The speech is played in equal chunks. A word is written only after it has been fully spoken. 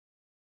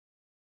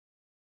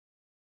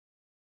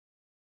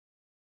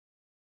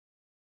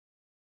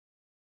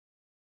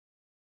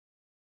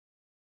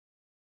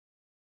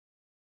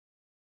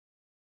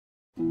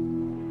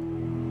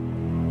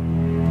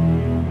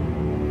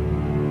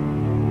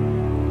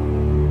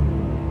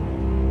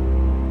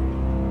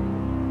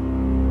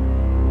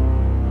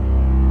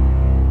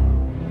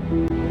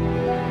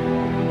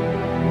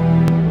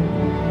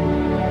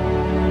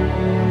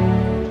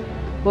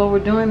we're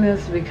doing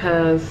this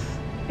because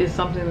it's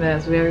something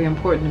that's very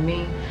important to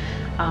me.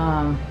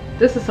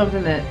 This is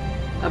something that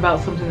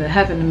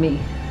happened to me,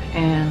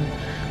 and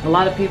a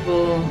lot of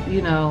people,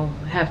 you know,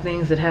 have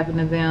things that happen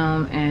to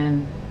them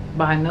and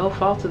by no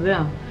fault of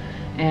them,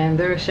 and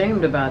they're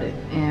ashamed about it.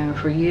 And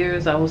for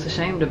years I was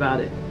ashamed about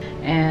it,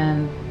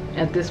 and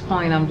at this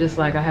point I'm just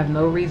like, I have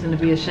no reason to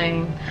be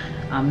ashamed.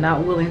 I'm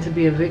not willing to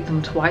be a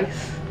victim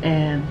twice,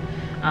 and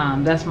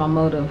that's my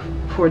motive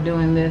for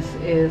doing this,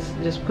 is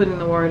just putting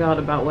the word out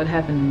about what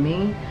happened to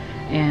me,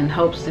 in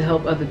hopes to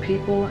help other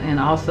people, and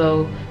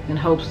also in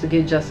hopes to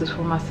get justice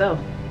for myself.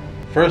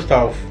 First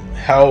off,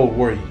 how old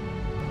were you?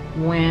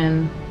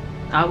 When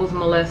I was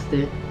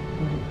molested,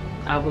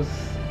 I was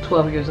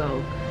 12 years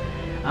old.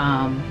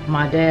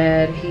 My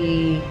dad,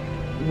 he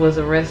was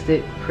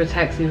arrested for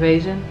tax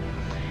evasion,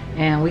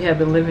 and we had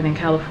been living in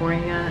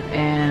California,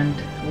 and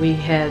we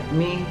had,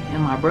 me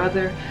and my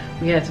brother,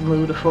 we had to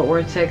move to Fort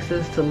Worth,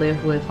 Texas to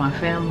live with my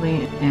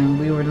family, and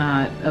we were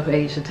not of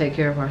age to take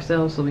care of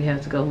ourselves, so we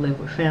had to go live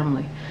with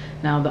family.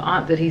 Now, the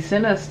aunt that he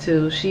sent us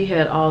to, she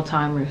had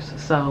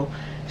Alzheimer's, so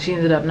she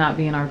ended up not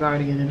being our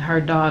guardian, and her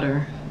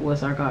daughter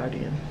was our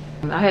guardian.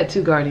 I had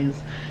two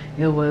guardians.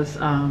 It was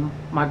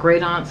my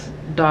great aunt's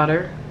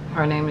daughter,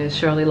 her name is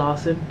Shirley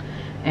Lawson,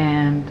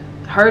 and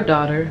her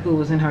daughter, who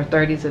was in her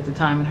 30s at the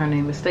time, and her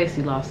name is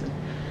Stacy Lawson.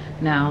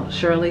 Now,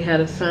 Shirley had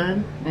a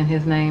son, and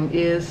his name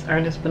is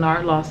Ernest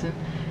Bernard Lawson,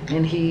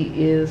 and he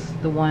is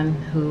the one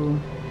who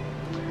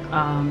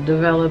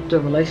developed a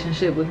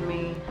relationship with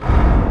me.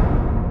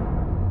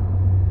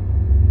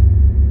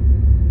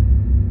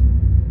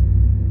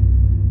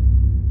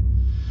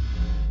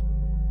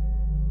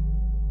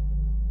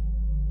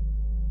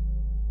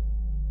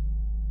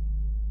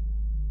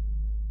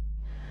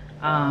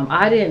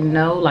 I didn't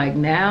know, like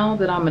now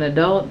that I'm an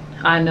adult,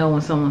 I know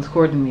when someone's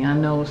courting me. I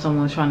know if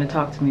someone's trying to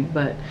talk to me.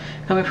 But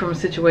coming from a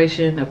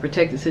situation, a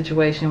protected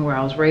situation, where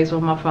I was raised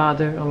with my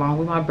father along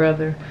with my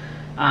brother,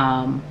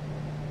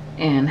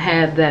 and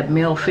had that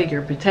male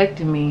figure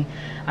protecting me,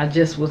 I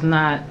just was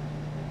not,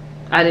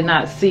 I did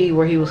not see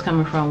where he was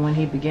coming from when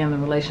he began the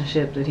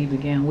relationship that he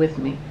began with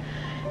me.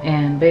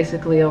 And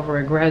basically over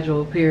a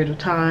gradual period of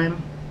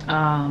time,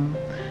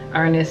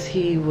 Ernest,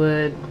 he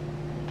would,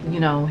 you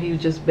know, he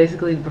just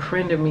basically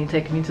befriended me,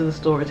 taking me to the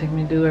store, taking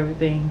me to do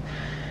everything.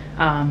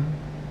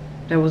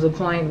 There was a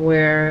point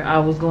where I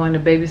was going to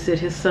babysit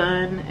his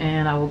son,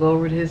 and I would go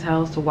over to his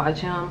house to watch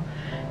him.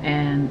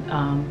 And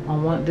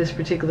on this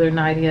particular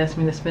night, he asked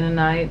me to spend a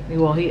night.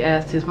 Well, he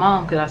asked his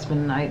mom, could I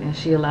spend a night, and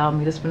she allowed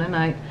me to spend a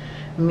night.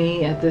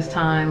 Me, at this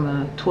time,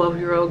 a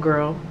 12-year-old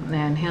girl,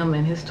 and him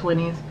in his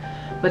 20s.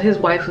 But his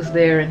wife was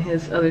there, and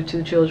his other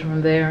two children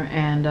were there,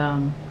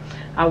 and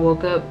I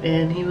woke up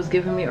and he was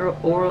giving me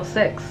oral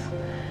sex.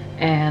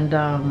 And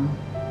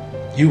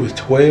you was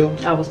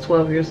 12? I was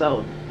 12 years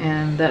old,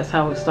 and that's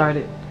how it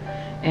started.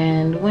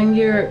 And when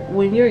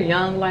you're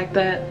young like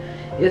that,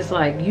 it's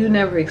like you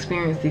never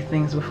experienced these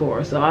things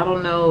before. So I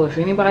don't know if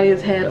anybody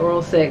has had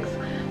oral sex,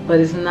 but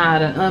it's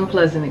not an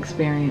unpleasant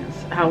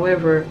experience.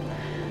 However,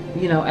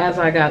 you know, as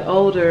I got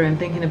older and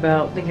thinking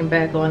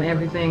back on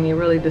everything, it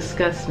really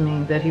disgusts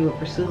me that he would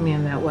pursue me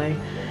in that way.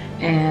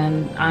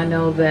 And I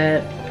know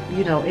that,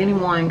 you know,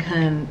 anyone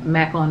can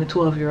mac on a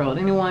 12-year-old.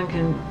 Anyone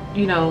can,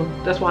 you know,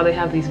 that's why they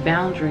have these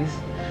boundaries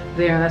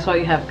there. And that's why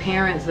you have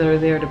parents that are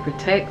there to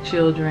protect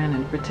children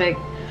and protect,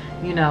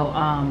 you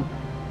know,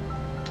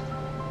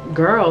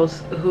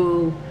 girls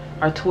who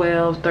are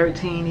 12,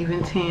 13,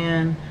 even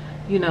 10,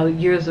 you know,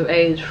 years of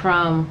age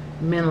from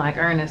men like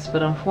Ernest.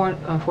 But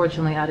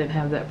unfortunately, I didn't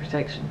have that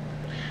protection.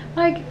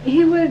 Like,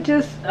 he would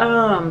just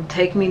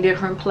take me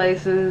different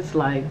places,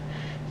 like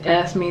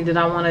asked me did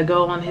I want to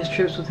go on his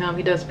trips with him.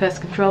 He does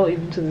pest control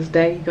even to this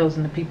day. He goes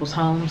into people's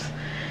homes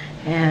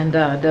and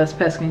does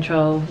pest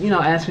control. You know,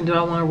 asked me do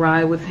I want to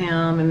ride with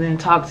him, and then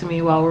talk to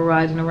me while we're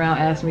riding around,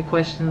 ask me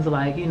questions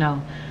like, you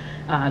know,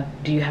 have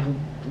you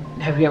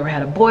ever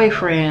had a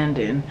boyfriend,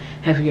 and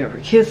have you ever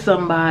kissed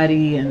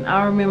somebody? And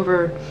I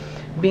remember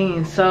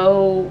being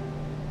so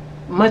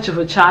much of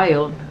a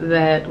child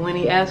that when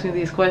he asked me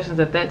these questions,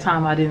 at that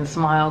time I didn't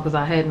smile because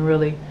I hadn't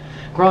really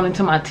grown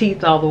into my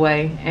teeth all the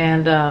way.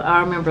 And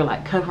I remember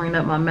like covering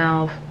up my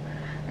mouth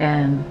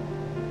and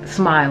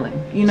smiling.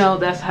 You know,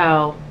 that's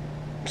how.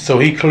 So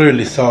he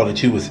clearly saw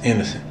that you was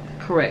innocent.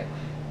 Correct.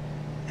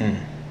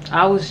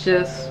 I was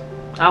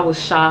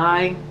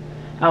shy.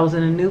 I was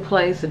in a new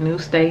place, a new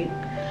state.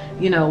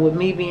 You know, with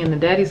me being the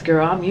daddy's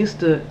girl, I'm used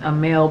to a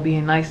male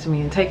being nice to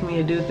me and taking me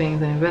to do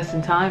things and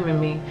investing time in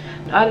me.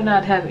 I did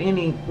not have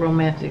any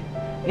romantic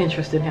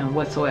interest in him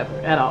whatsoever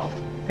at all.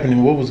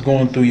 And what was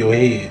going through your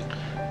head?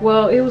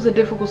 Well, it was a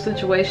difficult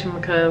situation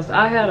because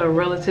I had a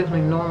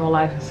relatively normal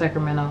life in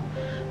Sacramento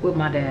with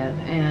my dad,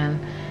 and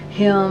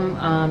him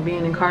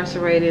being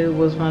incarcerated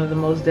was one of the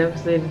most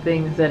devastating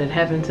things that had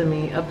happened to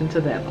me up until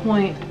that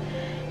point.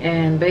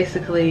 And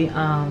basically,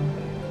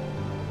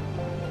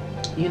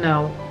 you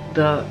know,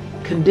 the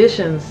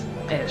conditions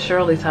at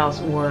Shirley's house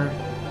were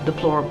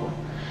deplorable.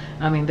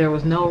 I mean, there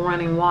was no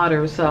running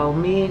water, so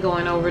me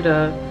going over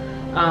to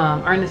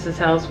Ernest's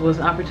house was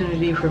an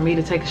opportunity for me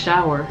to take a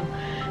shower.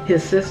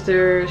 His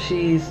sister,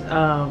 she's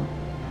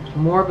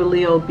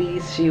morbidly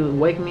obese. She would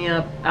wake me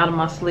up out of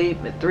my sleep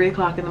at 3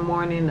 o'clock in the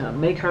morning to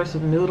make her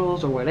some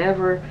noodles or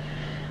whatever.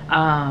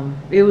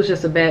 It was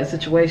just a bad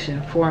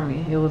situation for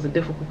me. It was a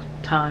difficult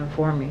time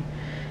for me.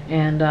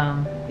 And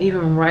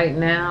even right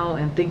now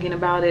and thinking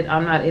about it,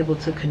 I'm not able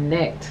to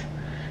connect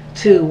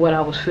to what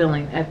I was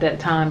feeling at that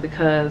time,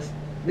 because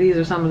these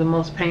are some of the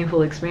most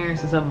painful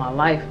experiences of my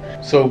life.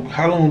 So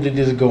how long did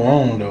this go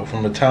on though,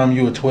 from the time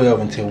you were 12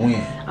 until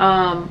when?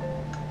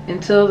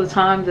 Until the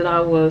time that I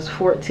was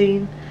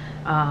 14.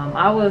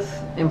 I was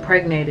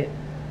impregnated.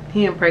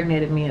 He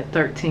impregnated me at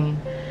 13.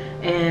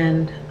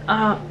 And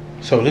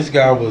so this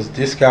guy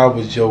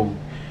was your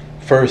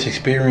first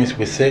experience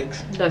with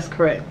sex? That's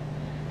correct.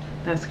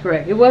 That's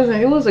correct. It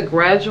was a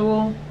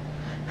gradual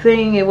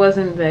thing. It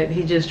wasn't that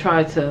he just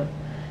tried to,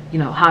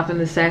 hop in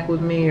the sack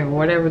with me or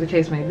whatever the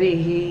case may be.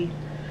 He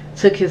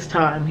took his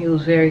time. He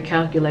was very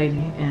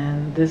calculating,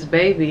 and this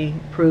baby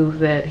proved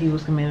that he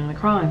was committing a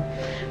crime.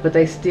 But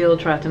they still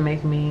tried to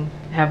make me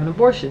have an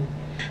abortion.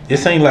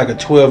 This ain't like a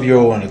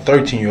 12-year-old and a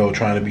 13-year-old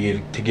trying to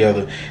be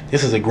together.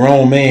 This is a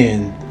grown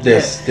man He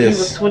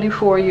was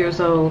 24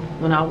 years old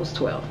when I was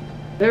 12.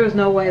 There was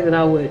no way that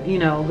I would,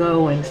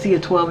 go and see a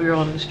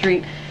 12-year-old on the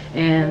street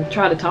and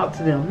try to talk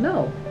to them.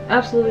 No,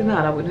 absolutely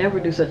not. I would never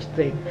do such a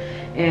thing.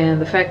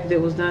 And the fact that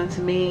it was done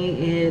to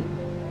me,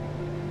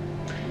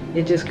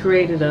 it just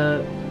created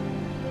a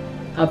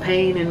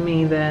pain in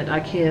me that I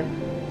can't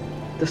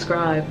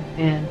describe.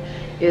 And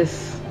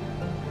it's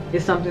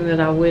something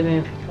that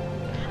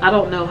I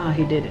don't know how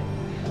he did it.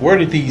 Where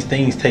did these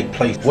things take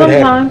place? What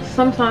happened?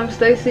 Sometimes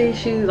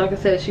Stacy, like I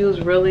said, she was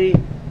really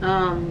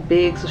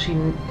big, so she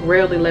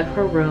rarely left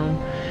her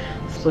room.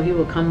 So he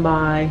would come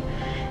by,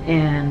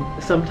 and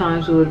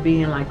sometimes we would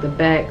be in like the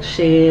back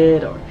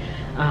shed or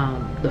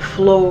the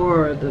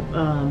floor or the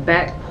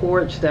back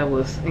porch that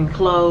was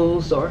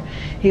enclosed, or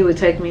he would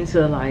take me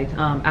to like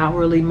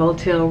hourly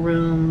motel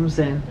rooms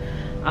and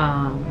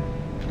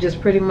just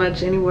pretty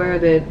much anywhere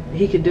that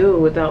he could do it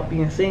without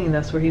being seen.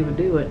 That's where he would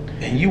do it.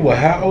 And you were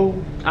how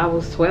old? I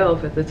was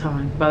 12 at the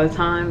time. By the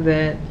time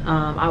that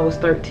I was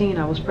 13,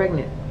 I was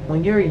pregnant.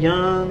 When you're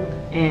young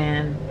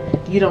and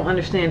you don't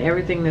understand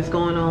everything that's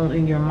going on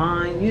in your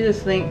mind, you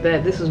just think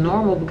that this is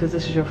normal because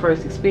this is your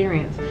first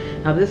experience.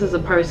 Now this is a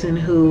person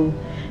who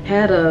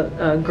had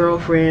a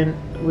girlfriend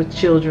with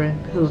children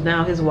who's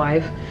now his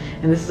wife,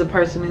 and this is a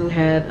person who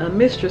had a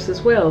mistress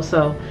as well.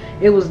 So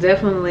it was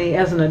definitely,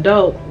 as an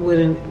adult, with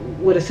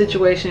a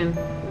situation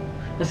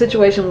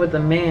with a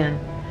man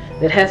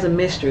that has a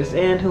mistress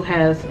and who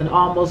has an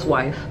almost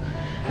wife,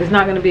 it's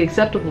not going to be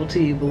acceptable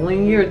to you. But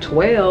when you're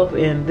 12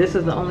 and this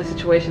is the only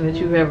situation that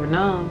you've ever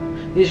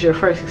known, these are your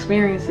first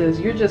experiences,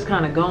 you're just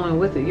kind of going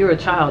with it. You're a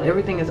child.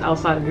 Everything is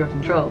outside of your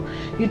control.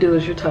 You do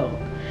as you're told.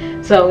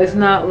 So it's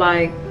not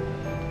like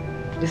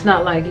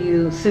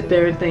you sit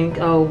there and think,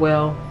 oh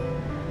well,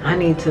 I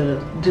need to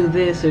do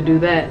this or do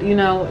that.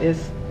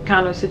 It's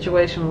kind of a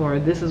situation where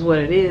this is what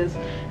it is,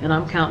 and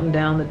I'm counting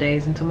down the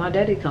days until my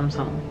daddy comes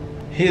home.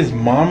 His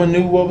mama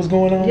knew what was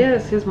going on?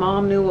 Yes, his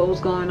mom knew what was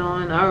going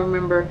on. I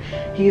remember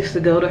he used to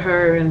go to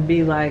her and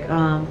be like,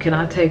 can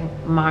I take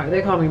Myra?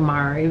 They call me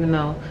Myra, even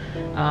though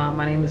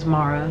my name is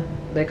Mara.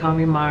 They call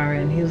me Myra,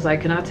 and he was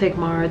like, can I take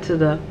Myra to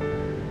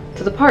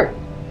the park?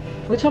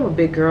 Which, I'm a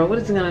big girl. What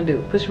is he gonna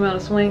do? Push me on a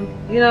swing?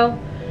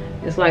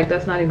 It's like,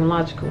 that's not even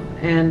logical.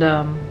 And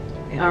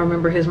I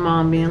remember his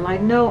mom being like,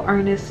 no,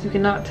 Ernest, you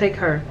cannot take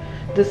her.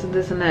 This and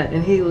this and that.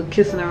 And he was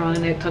kissing her on the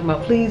neck, talking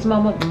about, please,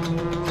 mama,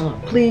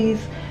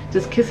 please.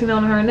 Just kissing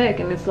on her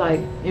neck. And it's like,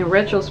 in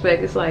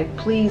retrospect, it's like,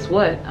 please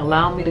what?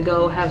 Allow me to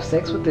go have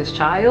sex with this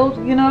child,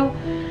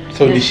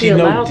 So did she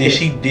know? Did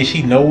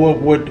she know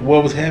what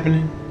was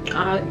happening?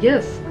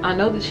 Yes, I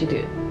know that she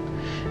did.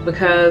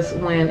 Because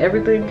when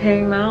everything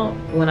came out,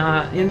 when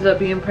I ended up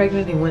being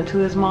pregnant, he went to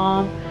his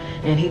mom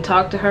and he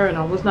talked to her, and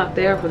I was not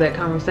there for that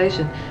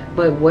conversation.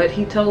 But what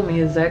he told me,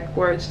 his exact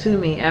words to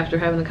me after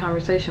having the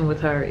conversation with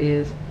her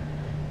is,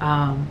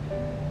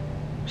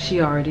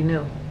 she already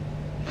knew.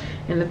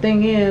 And the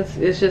thing is,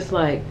 it's just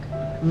like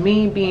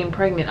me being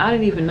pregnant, I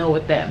didn't even know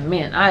what that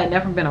meant. I had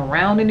never been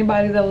around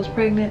anybody that was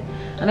pregnant.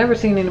 I never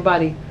seen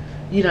anybody,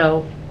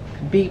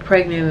 be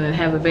pregnant and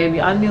have a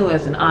baby. I knew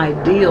as an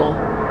ideal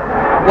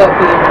what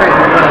being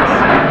pregnant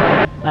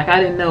was. Like, I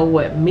didn't know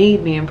what me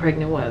being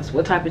pregnant was,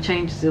 what type of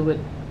changes it would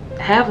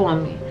have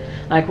on me.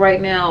 Like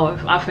right now,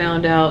 if I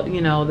found out,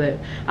 that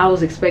I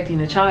was expecting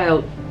a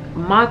child,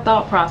 my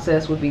thought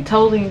process would be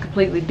totally and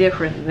completely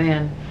different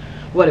than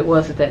what it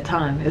was at that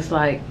time. It's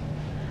like,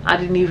 I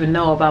didn't even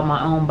know about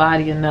my own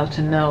body enough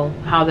to know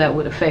how that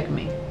would affect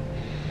me.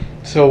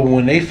 So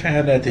when they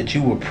found out that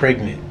you were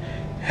pregnant,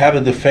 how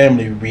did the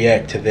family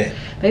react to that?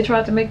 They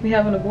tried to make me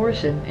have an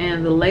abortion,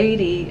 and the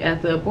lady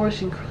at the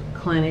abortion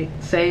clinic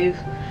saved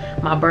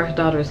my birth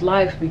daughter's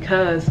life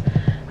because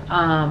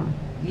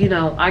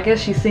I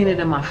guess she's seen it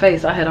in my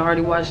face. I had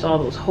already watched all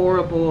those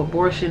horrible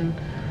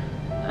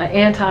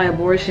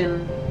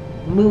anti-abortion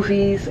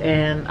movies,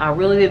 and I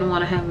really didn't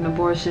want to have an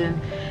abortion.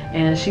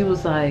 And she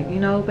was like, you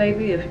know,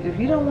 baby, if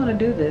you don't want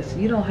to do this,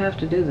 you don't have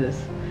to do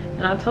this.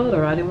 And I told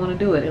her I didn't want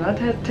to do it, and I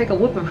had to take a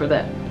whipping for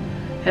that.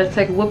 Had to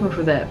take a whipping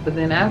for that. But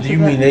then after Do you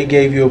mean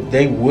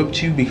they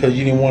whipped you because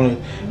you didn't want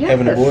to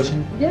have an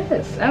abortion?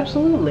 Yes,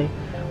 absolutely.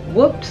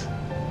 Whooped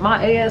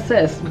my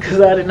ass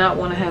because I did not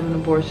want to have an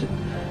abortion.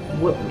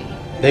 Whooped me.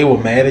 They were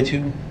mad at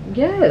you?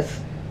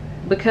 Yes,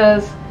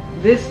 because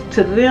this,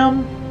 to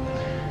them,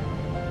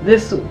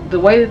 the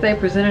way that they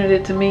presented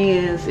it to me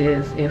is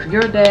if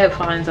your dad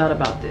finds out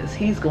about this,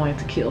 he's going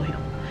to kill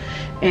him.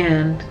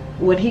 And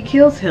when he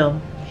kills him,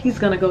 he's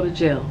going to go to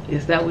jail.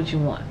 Is that what you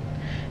want?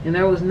 And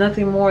there was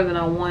nothing more than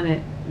I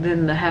wanted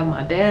than to have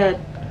my dad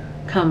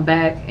come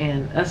back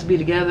and us be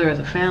together as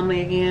a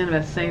family again. But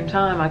at the same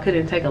time, I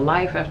couldn't take a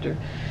life after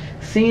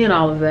seeing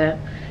all of that.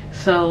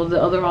 So the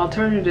other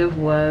alternative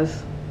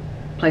was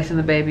placing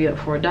the baby up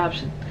for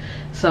adoption.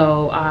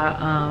 So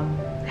I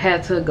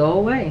had to go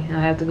away.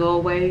 I had to go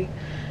away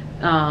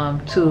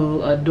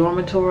to a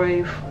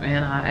dormitory,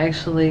 and I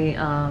actually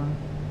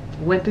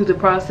went through the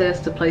process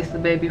to place the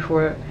baby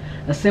for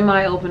a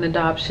semi-open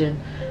adoption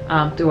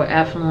through an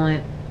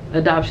affluent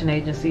adoption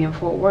agency in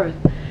Fort Worth.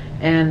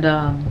 And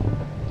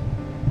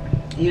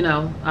you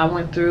know, I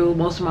went through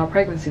most of my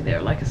pregnancy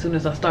there. Like, as soon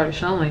as I started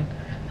showing,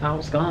 I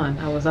was gone.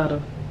 I was out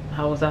of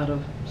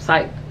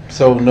sight.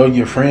 So no,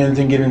 your friends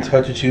didn't get in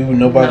touch with you?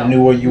 Nobody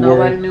knew where you were?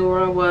 Nobody knew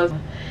where I was.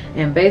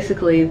 And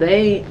basically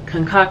they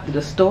concocted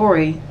a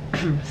story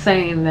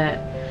saying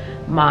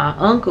that my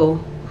uncle,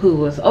 who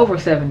was over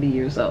 70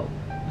 years old,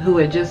 who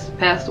had just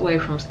passed away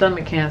from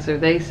stomach cancer,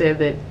 they said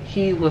that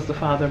he was the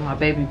father of my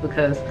baby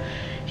because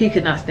he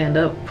could not stand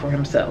up for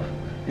himself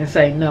and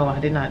say, no, I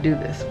did not do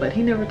this. But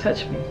he never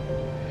touched me.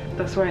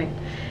 That's right.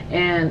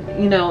 And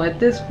you know,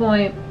 at this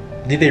point,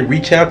 did they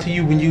reach out to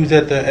you when you was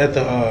at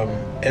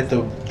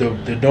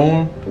the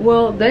dorm?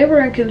 Well, they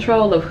were in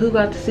control of who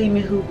got to see me,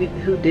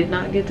 who did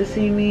not get to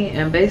see me,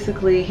 and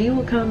basically he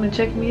would come and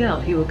check me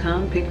out. He would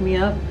come pick me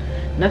up.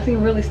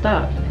 Nothing really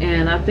stopped.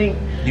 And I think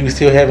you were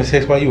still having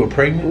sex while you were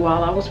pregnant?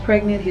 While I was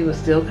pregnant, he would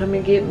still come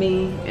and get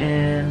me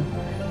and,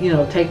 you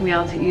know, take me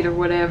out to eat or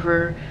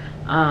whatever.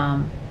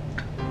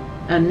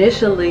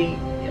 Initially,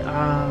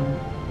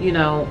 you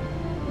know,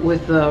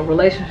 with the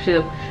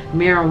relationship,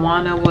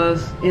 marijuana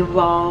was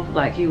involved.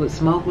 Like, he would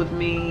smoke with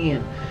me,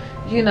 and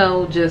you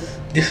know,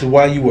 just... This is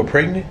while you were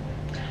pregnant?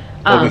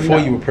 Or before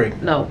you were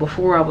pregnant? No,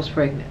 before I was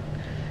pregnant.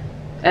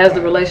 As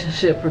the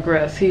relationship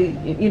progressed, he,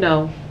 you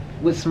know,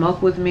 would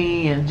smoke with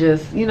me, and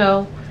just, you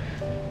know,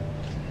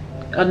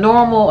 a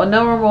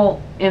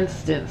normal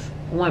instance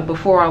when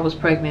before I was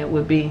pregnant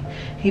would be,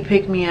 he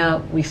picked me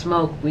up, we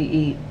smoke, we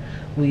eat,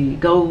 we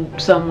go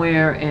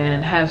somewhere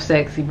and have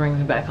sex, he brings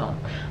me back home.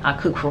 I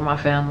cook for my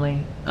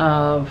family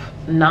of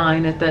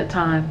 9 at that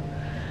time.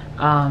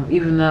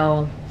 Even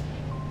though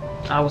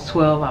I was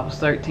 12, I was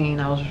 13,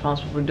 I was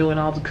responsible for doing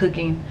all the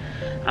cooking.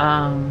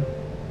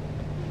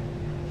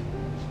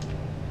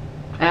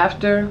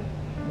 After,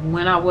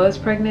 when I was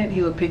pregnant,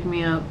 he would pick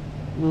me up,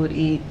 we would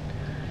eat,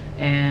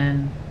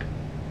 and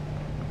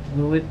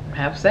we would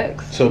have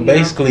sex. So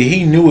basically,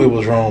 he knew it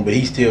was wrong, but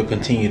he still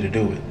continued to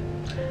do it.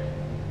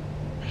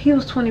 He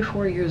was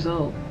 24 years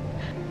old.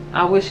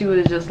 I wish he would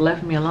have just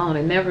left me alone.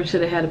 It never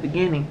should have had a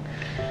beginning.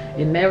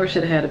 It never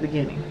should have had a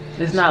beginning.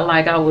 It's not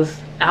like I was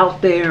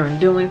out there and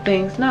doing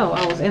things. No,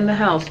 I was in the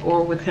house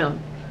or with him.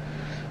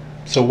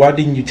 So why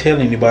didn't you tell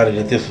anybody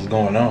that this was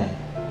going on?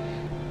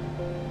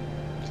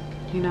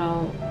 You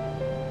know,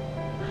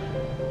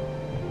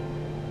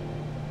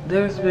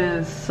 there's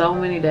been so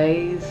many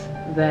days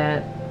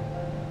that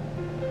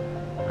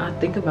I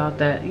think about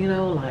that. You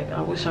know, like,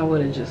 I wish I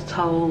would have just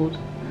told.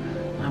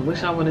 I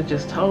wish I would have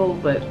just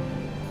told, but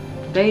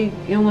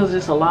it was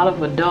just a lot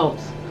of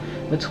adults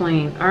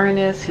between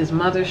Ernest, his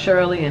mother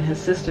Shirley, and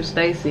his sister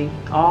Stacy,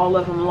 all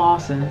of them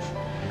Lawsons.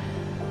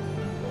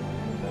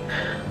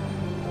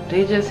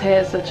 They just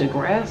had such a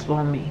grasp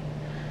on me.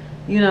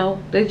 You know,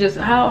 they just,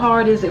 how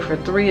hard is it for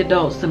 3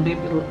 adults to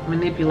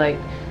manipulate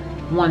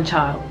one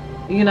child?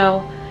 You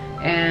know,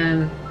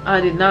 and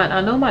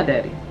I know my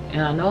daddy,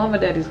 and I know I'm a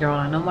daddy's girl,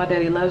 and I know my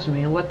daddy loves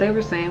me, and what they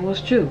were saying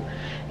was true.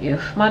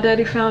 If my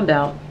daddy found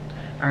out,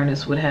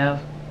 Ernest would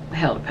have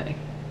hell to pay.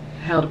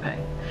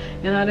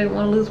 And I didn't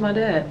want to lose my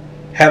dad.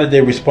 How did they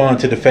respond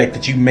to the fact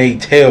that you may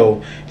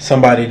tell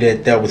somebody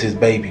that was his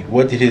baby?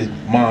 What did his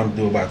mom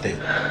do about that?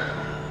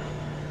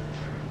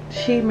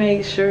 She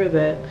made sure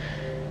that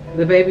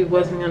the baby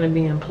wasn't going to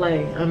be in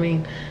play. I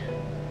mean,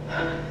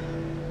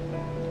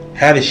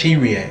 how did she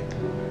react?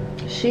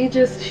 She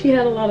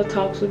had a lot of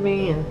talks with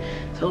me and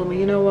told me,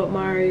 you know what,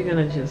 Mara, you're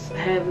going to just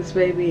have this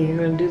baby, and you're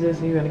going to do this,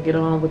 and you're going to get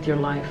on with your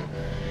life.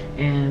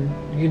 And,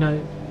 you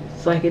know,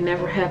 it's like it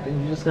never happened.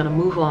 You're just going to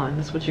move on.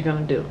 That's what you're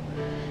going to do.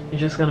 You're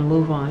just going to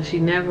move on.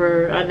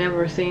 I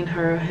never seen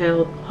her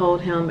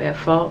hold him at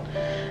fault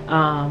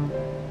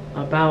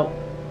about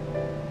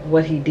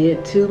what he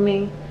did to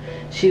me.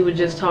 She would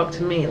just talk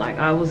to me like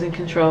I was in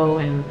control,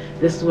 and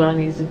this is what I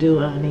need to do,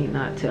 and I need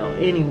not tell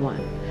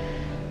anyone.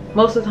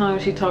 Most of the time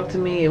she talked to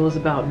me, it was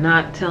about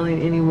not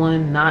telling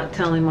anyone, not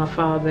telling my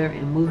father,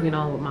 and moving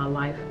on with my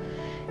life.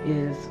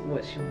 is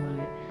what she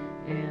wanted.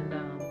 And